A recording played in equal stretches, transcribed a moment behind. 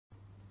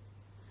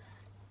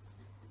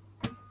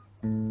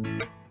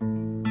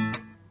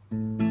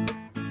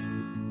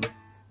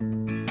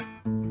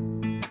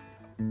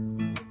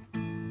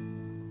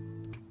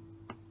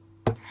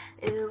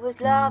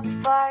love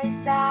before I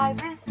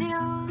side with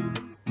you.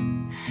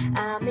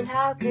 I mean,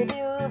 how could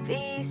you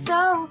be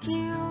so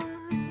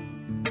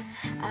cute?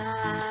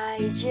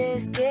 I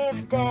just kept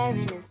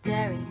staring and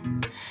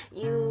staring.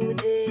 You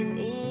didn't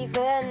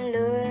even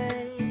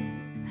look.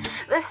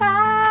 But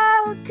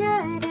how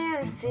could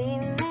you see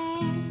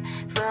me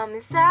from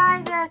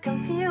inside the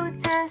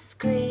computer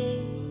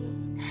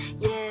screen?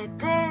 Yeah,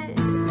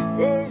 this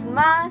is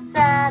my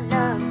sad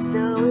love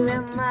story,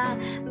 and my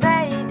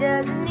babe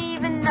doesn't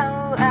even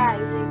know I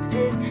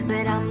exist.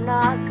 But I'm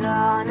not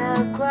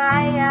gonna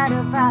cry out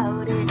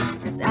about it,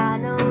 'cause I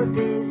know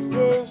this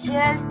is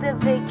just the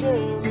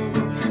beginning.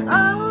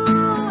 Oh,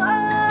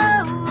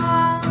 oh,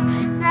 oh,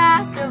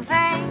 Taka,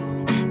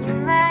 babe, you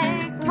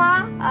make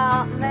my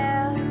heart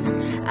melt.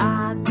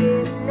 I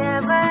could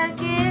never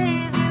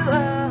give you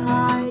a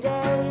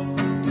heartache.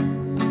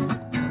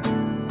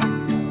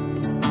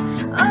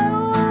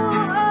 Oh,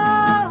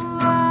 oh,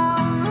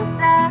 oh,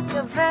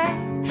 Taka,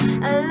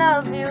 babe, I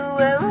love you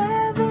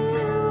wherever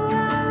you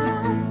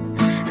are.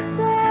 I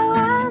swear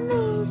I'll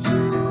meet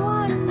you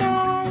one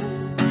day.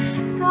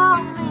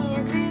 Call me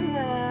a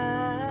dreamer.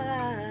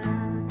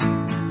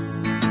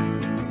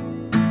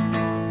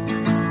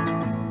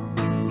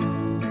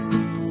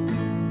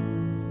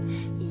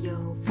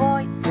 Your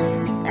voice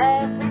is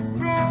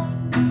everything.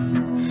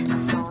 I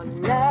fall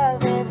in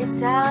love every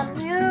time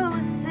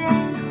you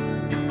sing.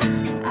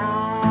 I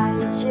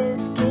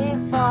just keep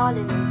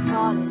falling and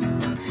falling.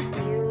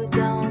 You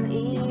don't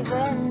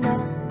even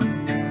know.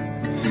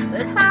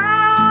 But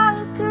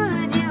how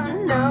could you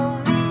know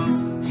me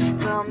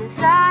from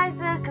inside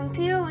the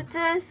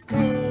computer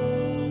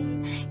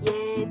screen?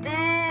 Yeah,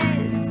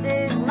 this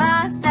is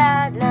my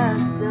sad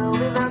love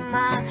story, but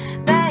my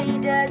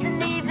babe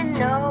doesn't even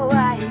know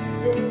I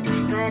exist.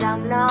 But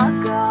I'm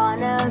not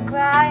gonna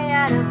cry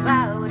out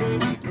about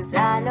it, 'cause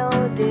I know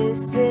this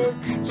is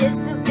just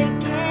the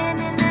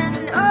beginning.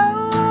 And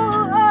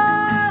oh,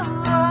 oh,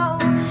 oh,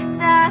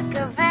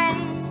 Taka,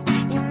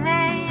 babe, you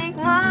make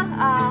my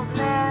heart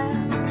melt.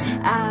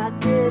 I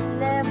could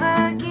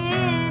never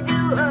give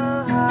you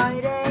a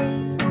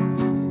heartache.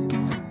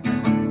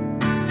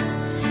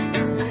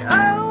 And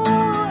oh,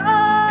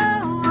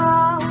 oh,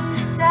 oh,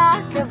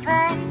 Taka,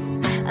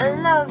 babe, I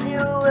love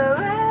you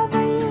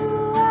wherever you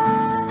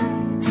are.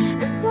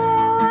 I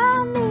swear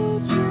I'll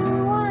meet you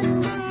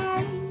one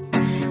day.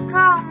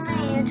 Call me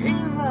a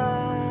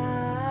dreamer.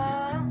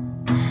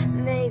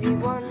 Maybe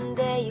one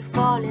day you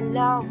fall in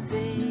love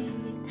with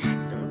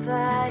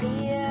somebody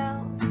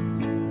else.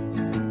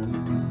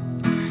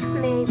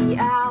 Maybe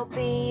I'll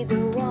be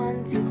the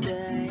one to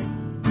get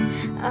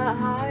a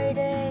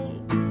heartache.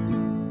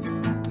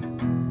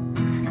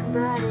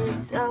 But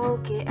it's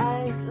okay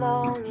as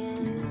long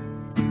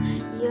as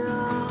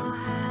you're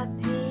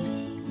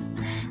happy.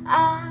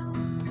 I'll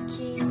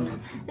keep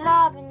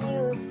loving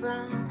you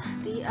from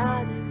the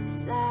other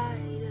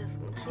side of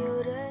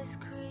computer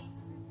screen.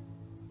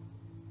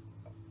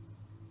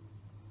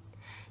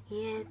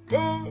 Yeah,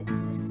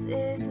 this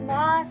is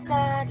my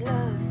sad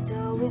love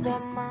story,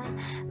 but my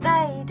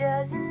babe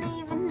doesn't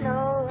even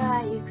know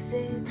I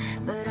exist.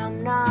 But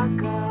I'm not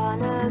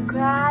gonna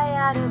cry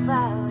out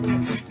about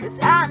it, 'cause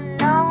I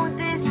know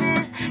this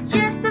is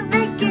just the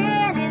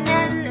beginning.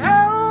 And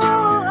oh,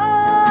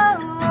 oh,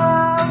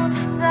 oh,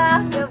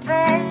 Taka,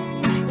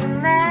 babe, you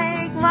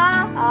make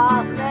my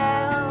heart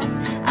melt.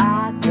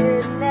 I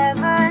could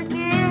never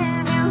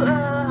give you a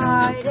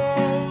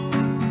heartache.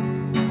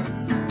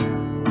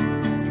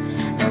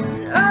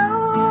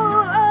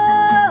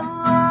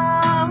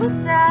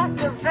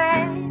 Taka,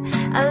 babe,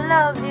 I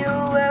love you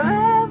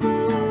wherever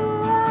you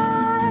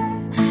are.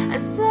 I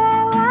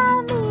swear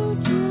I'll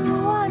meet you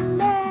one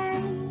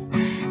day.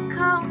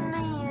 Call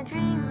me a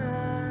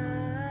dreamer.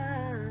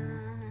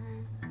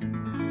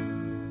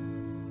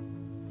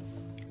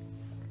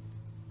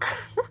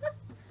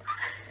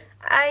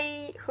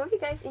 I hope you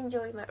guys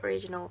enjoyed my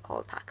original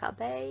called Taka,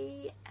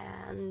 babe,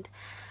 and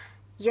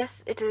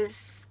yes, it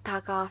is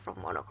Taka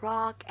from 1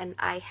 O'Clock, and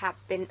I have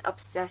been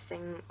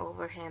obsessing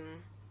over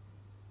him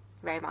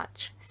very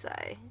much, so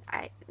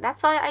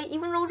that's why I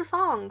even wrote a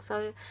song.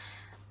 So,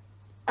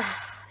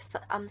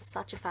 I'm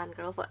such a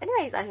fangirl. But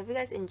anyways, I hope you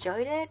guys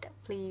enjoyed it.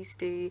 Please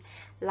do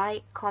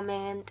like,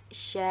 comment,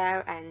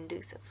 share, and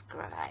do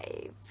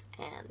subscribe.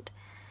 And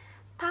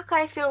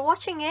Taka, if you're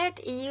watching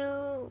it, you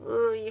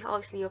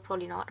obviously you're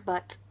probably not,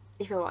 but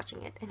if you're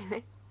watching it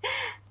anyway,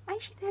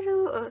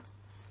 Aishiteru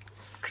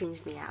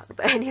cringed me out.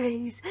 But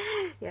anyways,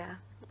 yeah,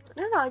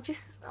 no, I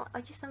just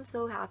I'm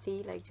so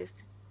happy, like,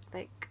 just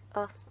like,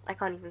 oh, I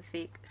can't even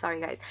speak. Sorry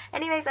guys.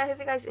 Anyways, I hope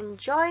you guys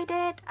enjoyed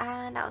it,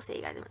 and I'll see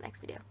you guys in the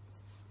next video.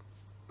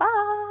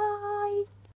 Bye!